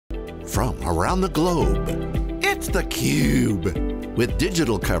from around the globe. It's theCUBE, with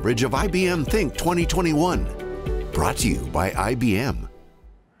digital coverage of IBM Think 2021. Brought to you by IBM.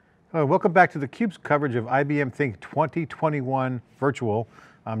 Hello, welcome back to theCUBE's coverage of IBM Think 2021 virtual.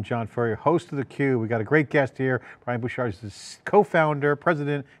 I'm John Furrier, host of theCUBE. We got a great guest here. Brian Bouchard is the co-founder,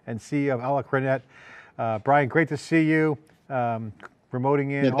 president, and CEO of Alacrinet. Brian, great to see you.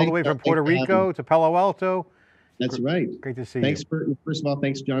 Remoting in all the way from Puerto Rico to Palo Alto. That's right. Great to see you. First of all,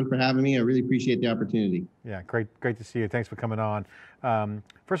 thanks John for having me. I really appreciate the opportunity. Yeah, great to see you. Thanks for coming on.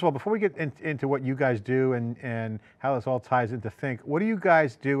 First of all, before we get into what you guys do and how this all ties into Think, what do you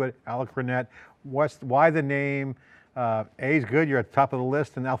guys do at Alacrinet? Why the name? A is good, you're at the top of the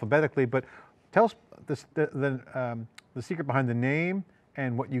list and alphabetically, but tell us the secret behind the name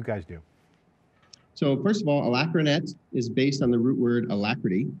and what you guys do. So first of all, Alacrinet is based on the root word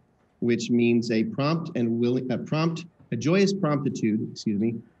alacrity, which means a joyous promptitude,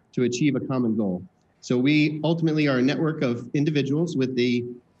 to achieve a common goal. So we ultimately are a network of individuals with the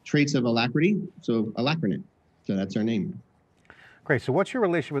traits of alacrity, so Alacrinet. So that's our name. Great, so what's your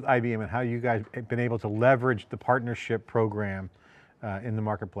relationship with IBM and how you guys have been able to leverage the partnership program in the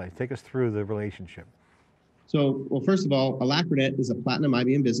marketplace? Take us through the relationship. So, well, first of all, Alacrinet is a platinum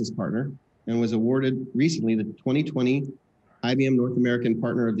IBM business partner and was awarded recently the 2020 IBM North American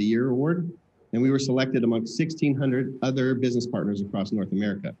Partner of the Year Award. And we were selected amongst 1,600 other business partners across North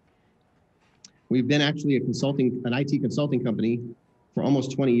America. We've been actually an IT consulting company for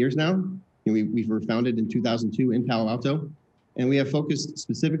almost 20 years now. We were founded in 2002 in Palo Alto, and we have focused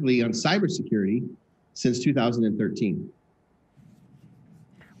specifically on cybersecurity since 2013.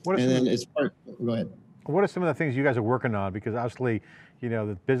 Go ahead. What are some of the things you guys are working on? Because obviously, you know,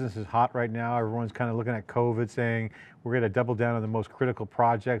 the business is hot right now. Everyone's kind of looking at COVID saying, we're going to double down on the most critical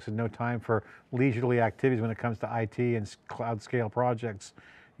projects and no time for leisurely activities when it comes to IT and cloud scale projects.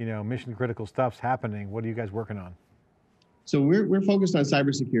 You know, mission critical stuff's happening. What are you guys working on? So we're focused on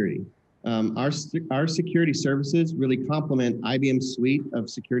cybersecurity. Our security services really complement IBM's suite of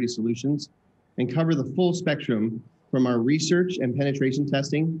security solutions and cover the full spectrum from our research and penetration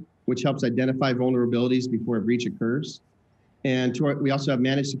testing, which helps identify vulnerabilities before a breach occurs. And we also have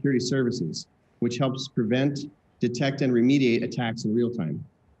managed security services, which helps prevent, detect, and remediate attacks in real time.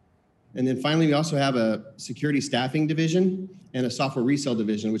 And then finally, we also have a security staffing division and a software resale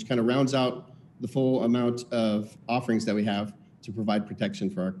division, which kind of rounds out the full amount of offerings that we have to provide protection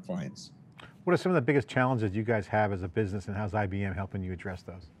for our clients. What are some of the biggest challenges you guys have as a business, and how's IBM helping you address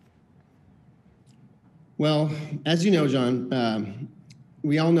those? Well, as you know, John,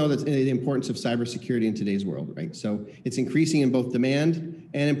 we all know that the importance of cybersecurity in today's world, right? So it's increasing in both demand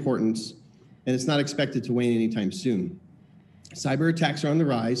and importance, and it's not expected to wane anytime soon. Cyber attacks are on the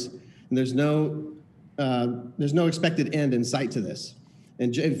rise, and there's no expected end in sight to this.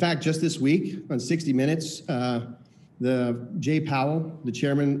 And in fact, just this week on 60 Minutes, Jay Powell, the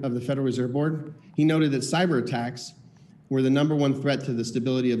chairman of the Federal Reserve Board, he noted that cyber attacks were the #1 threat to the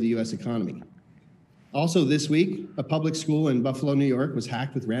stability of the US economy. Also this week, a public school in Buffalo, New York was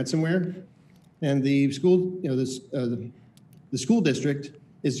hacked with ransomware, and the school, the school district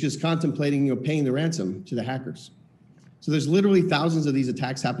is just contemplating, paying the ransom to the hackers. So there's literally thousands of these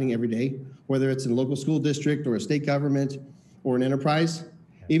attacks happening every day, whether it's in a local school district or a state government or an enterprise.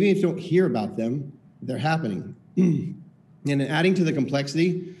 Even if you don't hear about them, they're happening. And adding to the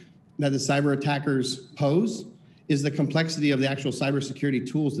complexity that the cyber attackers pose is the complexity of the actual cybersecurity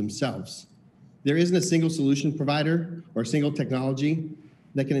tools themselves. There isn't a single solution provider or a single technology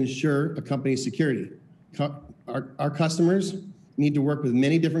that can ensure a company's security. Our customers need to work with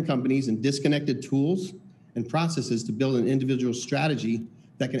many different companies and disconnected tools and processes to build an individual strategy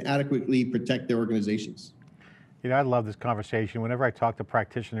that can adequately protect their organizations. You know, I love this conversation. Whenever I talk to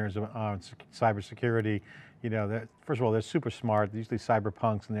practitioners on cybersecurity, you know, first of all, they're super smart. They're usually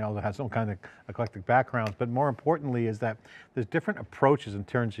cyberpunks, and they all have some kind of eclectic backgrounds. But more importantly is that there's different approaches in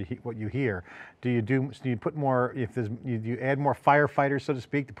terms of what you hear. Do you put more, do you add more firefighters, so to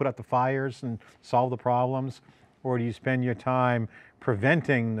speak, to put out the fires and solve the problems? Or do you spend your time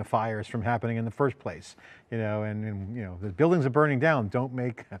preventing the fires from happening in the first place? You know, and you know, the buildings are burning down. Don't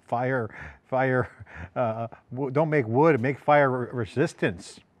make don't make wood, make fire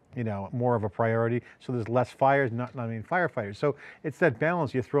resistance, you know, more of a priority. So there's less fires, not firefighters. So it's that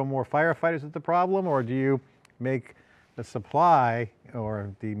balance. You throw more firefighters at the problem, or do you make the supply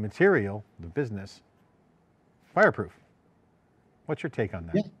or the material, the business, fireproof? What's your take on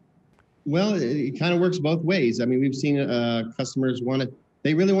that? Yeah. Well, it kind of works both ways. I mean, we've seen customers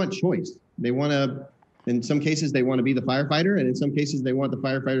they really want choice. They want to, in some cases, they want to be the firefighter, and in some cases, they want the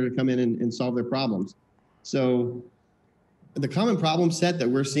firefighter to come in and solve their problems. So the common problem set that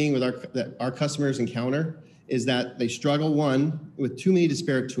we're seeing with that our customers encounter is that they struggle, one, with too many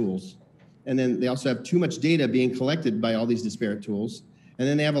disparate tools. And then they also have too much data being collected by all these disparate tools. And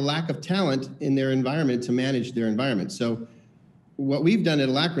then they have a lack of talent in their environment to manage their environment. So what we've done at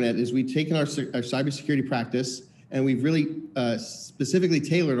Alacrinet is we've taken our cybersecurity practice and we've really specifically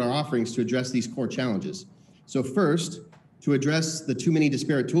tailored our offerings to address these core challenges. So first, to address the too many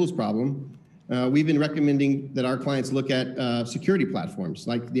disparate tools problem, we've been recommending that our clients look at security platforms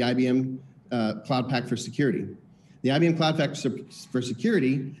like the IBM Cloud Pak for Security. The IBM Cloud Pak for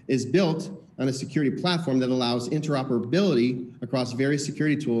Security is built on a security platform that allows interoperability across various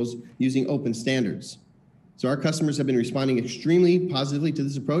security tools using open standards. So our customers have been responding extremely positively to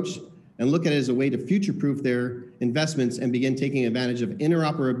this approach and look at it as a way to future-proof their investments and begin taking advantage of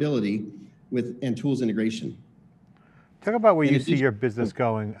interoperability and tools integration. Talk about where you see your business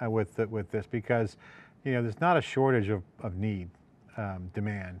going with this, because there's not a shortage of need,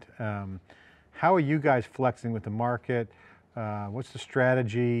 demand. How are you guys flexing with the market? What's the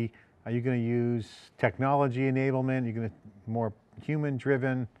strategy? Are you going to use technology enablement? Are you going to more human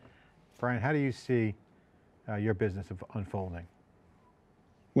driven? Brian, how do you see your business unfolding?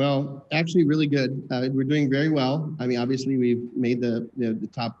 Well, actually really good. We're doing very well. I mean, obviously we've made the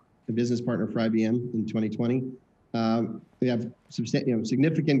top business partner for IBM in 2020. We have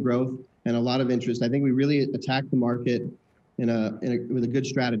significant growth and a lot of interest. I think we really attacked the market with a good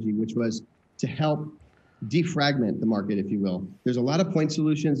strategy, which was to help defragment the market, if you will. There's a lot of point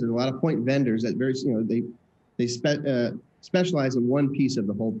solutions. There's a lot of point vendors that they specialize in one piece of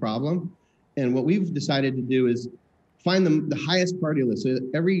the whole problem. And what we've decided to do is find the highest priority list. So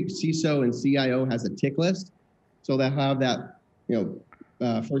every CISO and CIO has a tick list. So they'll have that,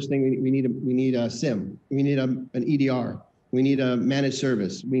 first thing we need a SIM. We need an EDR. We need a managed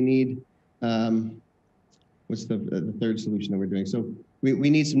service. We need, what's the third solution that we're doing? So we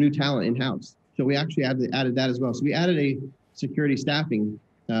need some new talent in-house. So we actually added that as well. So we added a security staffing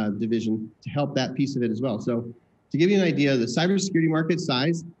division to help that piece of it as well. So to give you an idea, the cybersecurity market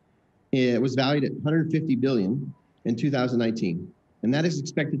size, it was valued at $150 billion in 2019. And that is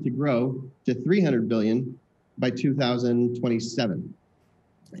expected to grow to $300 billion by 2027.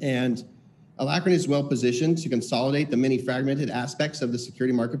 And Alacrinet is well positioned to consolidate the many fragmented aspects of the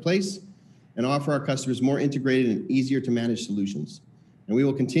security marketplace and offer our customers more integrated and easier to manage solutions. And we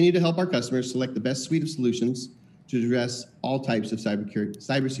will continue to help our customers select the best suite of solutions to address all types of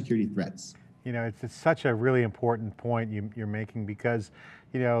cybersecurity threats. It's such a really important point you're making, because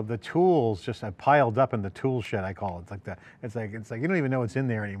the tools just have piled up in the tool shed, I call it. It's like you don't even know what's in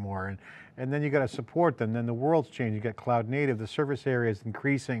there anymore. And then you got to support them. Then the world's changed. You got cloud native, the service area is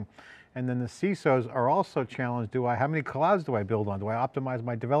increasing. And then the CISOs are also challenged. How many clouds do I build on? Do I optimize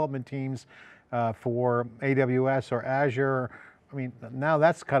my development teams for AWS or Azure? I mean, now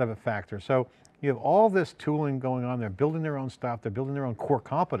that's kind of a factor. So you have all this tooling going on. They're building their own stuff. They're building their own core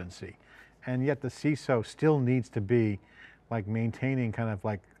competency. And yet the CISO still needs to be like maintaining kind of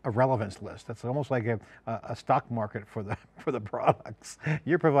like a relevance list. That's almost like a stock market for the products.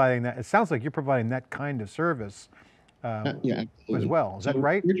 You're providing that. It sounds like you're providing that kind of service yeah, as well. Is that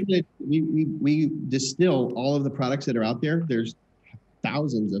right? We distill all of the products that are out there. There's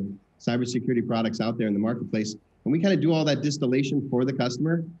thousands of cybersecurity products out there in the marketplace. And we kind of do all that distillation for the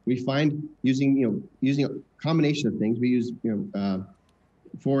customer. We find using a combination of things. We use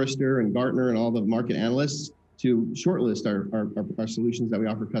Forrester and Gartner and all the market analysts to shortlist our solutions that we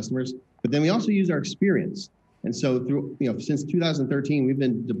offer customers. But then we also use our experience. And so through since 2013, we've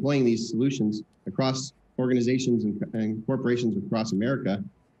been deploying these solutions across organizations and corporations across America.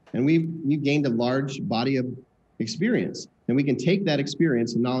 And we've gained a large body of experience. And we can take that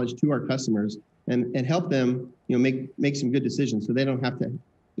experience and knowledge to our customers and help them make some good decisions, so they don't have to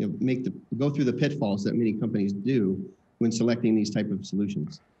go through the pitfalls that many companies do when selecting these type of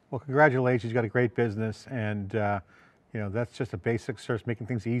solutions. Well, congratulations, you've got a great business, and that's just a basic search, making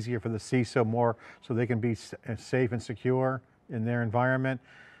things easier for the CISO more so they can be safe and secure in their environment.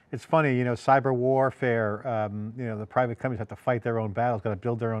 It's funny, cyber warfare, the private companies have to fight their own battles, got to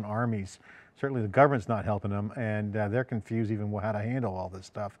build their own armies. Certainly the government's not helping them, and they're confused even how to handle all this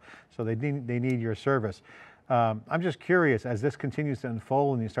stuff. So they need your service. I'm just curious, as this continues to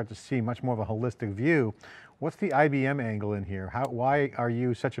unfold and you start to see much more of a holistic view, what's the IBM angle in here? Why are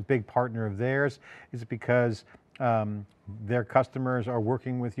you such a big partner of theirs? Is it because their customers are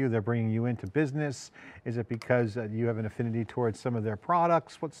working with you, they're bringing you into business? Is it because you have an affinity towards some of their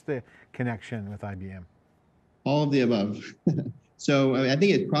products? What's the connection with IBM? All of the above. So I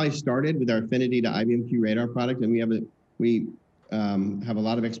think it probably started with our affinity to IBM QRadar product, and we have a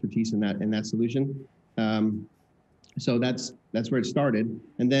lot of expertise in that solution. So that's where it started.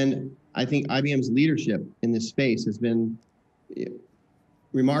 And then I think IBM's leadership in this space has been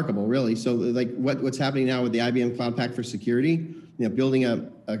remarkable, really. So like what's happening now with the IBM Cloud Pak for Security, building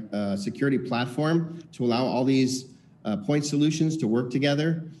a security platform to allow all these point solutions to work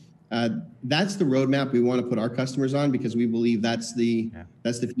together. That's the roadmap we want to put our customers on, because we believe that's the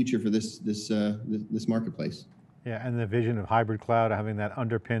future for this marketplace. Yeah, and the vision of hybrid cloud, having that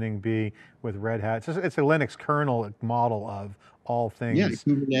underpinning be with Red Hat. It's a Linux kernel model of all things. Yeah,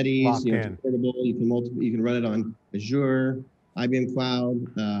 Kubernetes, locked in. It's portable. You can run it on Azure, IBM Cloud,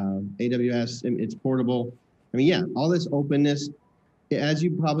 AWS. And it's portable. I mean, yeah, all this openness. As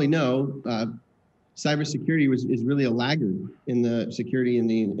you probably know, cybersecurity is really a laggard in the security and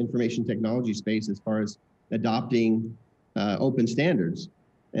the information technology space as far as adopting open standards.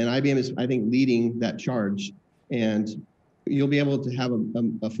 And IBM is, I think, leading that charge. And you'll be able to have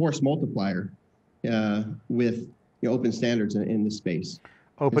a force multiplier with open standards in this space.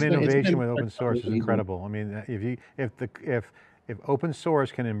 Open innovation with open source is incredible. I mean, if open source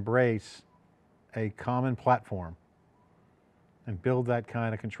can embrace a common platform and build that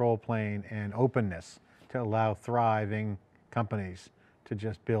kind of control plane and openness to allow thriving companies to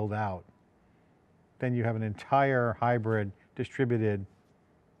just build out, then you have an entire hybrid distributed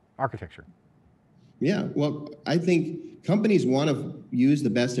architecture. Yeah, well, I think companies want to use the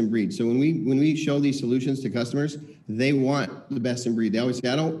best in breed. So when we show these solutions to customers, they want the best in breed. They always say,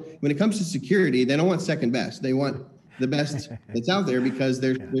 when it comes to security, they don't want second best. They want the best that's out there, because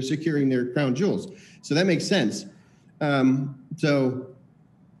they're securing their crown jewels. So that makes sense. So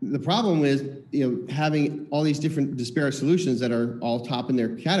the problem is, having all these different disparate solutions that are all top in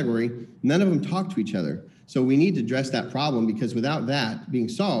their category, none of them talk to each other. So we need to address that problem, because without that being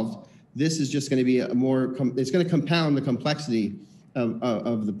solved, this is just going to be it's going to compound the complexity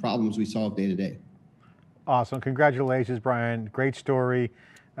of the problems we solve day to day. Awesome, congratulations, Brian. Great story.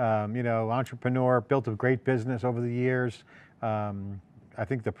 Entrepreneur, built a great business over the years. I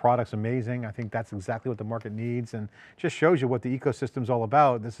think the product's amazing. I think that's exactly what the market needs, and just shows you what the ecosystem's all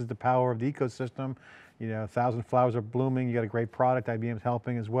about. This is the power of the ecosystem. 1,000 flowers are blooming. You got a great product. IBM's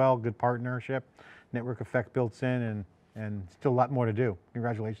helping as well. Good partnership, network effect built in, and still a lot more to do.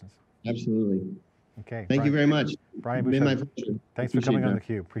 Congratulations. Absolutely. Okay. Thank you very much. Brian Bouchard. Bouchard. My pleasure. Thanks for coming on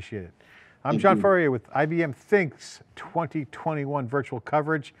theCUBE. Appreciate it. I'm John Furrier with IBM Think's 2021 virtual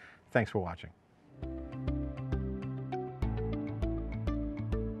coverage. Thanks for watching.